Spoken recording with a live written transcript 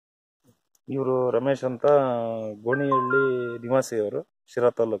ಇವರು ರಮೇಶ್ ಅಂತ ಗೋಣಿಹಳ್ಳಿ ನಿವಾಸಿಯವರು, ಶಿರಾ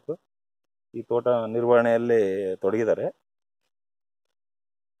ತಾಲೂಕು. ಈ ತೋಟ ನಿರ್ವಹಣೆಯಲ್ಲಿ ತೊಡಗಿದ್ದಾರೆ.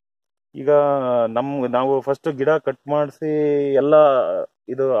 ಈಗ ನಾವು ಫಸ್ಟ್ ಗಿಡ ಕಟ್ ಮಾಡಿಸಿ ಎಲ್ಲ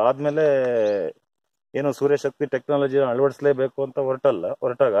ಇದು ಆದ್ಮೇಲೆ ಏನು ಸೂರ್ಯಶಕ್ತಿ ಟೆಕ್ನಾಲಜಿ ಅಳವಡಿಸಲೇಬೇಕು ಅಂತ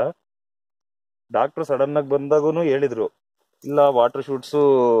ಹೊರಟಾಗ ಡಾಕ್ಟರ್ ಸಡನ್ ಆಗಿ ಬಂದಾಗೂ ಹೇಳಿದ್ರು, ಇಲ್ಲ ವಾಟರ್ ಶೂಟ್ಸು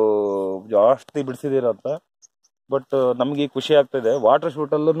ಜಾಸ್ತಿ ಬಿಡಿಸಿದೀರಂತ. ಬಟ್ ನಮ್ಗೆ ಖುಷಿ ಆಗ್ತಿದೆ, ವಾಟರ್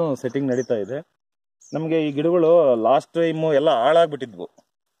ಶೂಟ್ ಅಲ್ಲೂ ಸೆಟ್ಟಿಂಗ್ ನಡೀತಾ ಇದೆ. ನಮಗೆ ಈ ಗಿಡಗಳು ಲಾಸ್ಟ್ ಟೈಮ್ ಎಲ್ಲ ಹಾಳಾಗ್ಬಿಟ್ಟಿದ್ವು.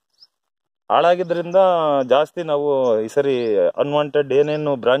 ಹಾಳಾಗಿದ್ರಿಂದ ಜಾಸ್ತಿ ನಾವು ಈ ಸರಿ ಅನ್ವಾಂಟೆಡ್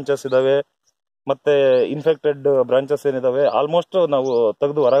ಏನೇನು ಬ್ರಾಂಚಸ್ ಇದಾವೆ ಮತ್ತೆ ಇನ್ಫೆಕ್ಟೆಡ್ ಬ್ರಾಂಚಸ್ ಏನಿದಾವೆ ಆಲ್ಮೋಸ್ಟ್ ನಾವು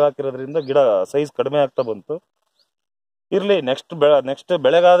ತೆಗೆದು ಹೊರಗೆ ಹಾಕಿರೋದ್ರಿಂದ ಗಿಡ ಸೈಜ್ ಕಡಿಮೆ ಆಗ್ತಾ ಬಂತು. ಇರ್ಲಿ, ನೆಕ್ಸ್ಟ್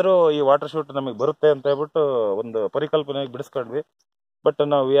ಬೆಳೆಗಾದ್ರೂ ಈ ವಾಟರ್ ಶೂಟ್ ನಮಗೆ ಬರುತ್ತೆ ಅಂತ ಹೇಳ್ಬಿಟ್ಟು ಒಂದು ಪರಿಕಲ್ಪನೆಯಾಗಿ ಬಿಡಿಸ್ಕೊಂಡ್ವಿ. ಬಟ್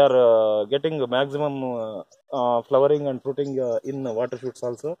ನಾವು we are getting maximum flowering and fruiting in water shoots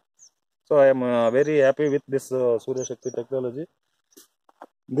also. So I am very happy with this Suryashakthi technology.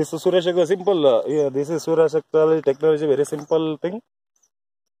 This is Suryashakthi simple. This is Suryashakthi technology, very simple thing.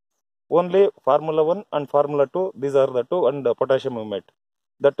 Only Formula 1 and Formula 2, these are the two, and potassium humate.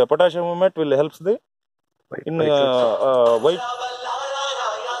 That potassium humate will helps the white.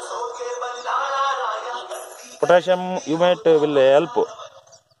 Potassium humate will help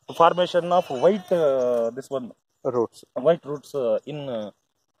formation of white white roots in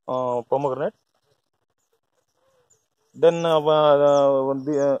pomegranate. Then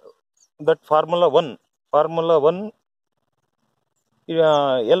that Formula 1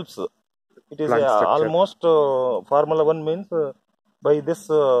 helps. It is almost Formula 1 means by this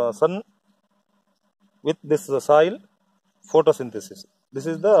sun with this soil photosynthesis. This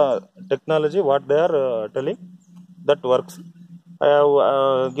is the technology what they are telling that works. I have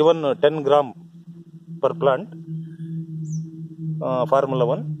given 10 gram per plant Formula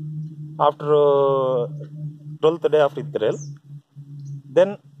 1 after 12th day of Hiriyur. Then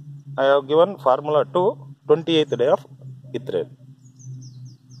I have given Formula 2 28th day of Hiriyur.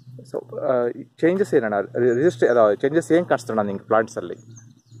 So changes ಏನಣ್ಣ, changes ಏನು ಕಾಣಿಸ್ತಣ್ಣ ನಿಂಗೆ plants ಅಲ್ಲಿ?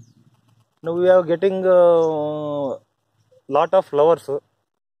 Now we are getting lot of flowers,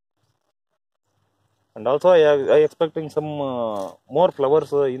 and also I expecting some more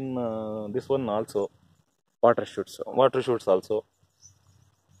flowers in this one also. Water shoots also.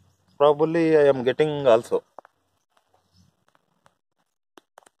 Probably I am getting also.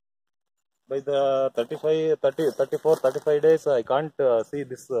 By the 34-35 days I can't see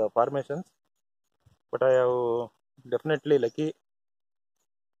this formations, but I have definitely lucky.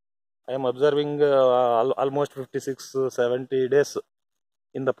 I am observing almost 56-70 days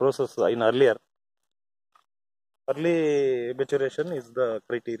in the process. In early maturation is the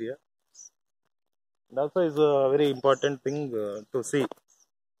criteria, and also is a very important thing to see.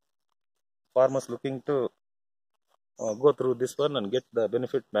 Farmers looking to go through this one and get the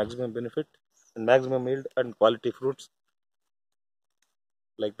maximum benefit and maximum yield and quality fruits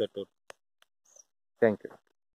like that. Thank you.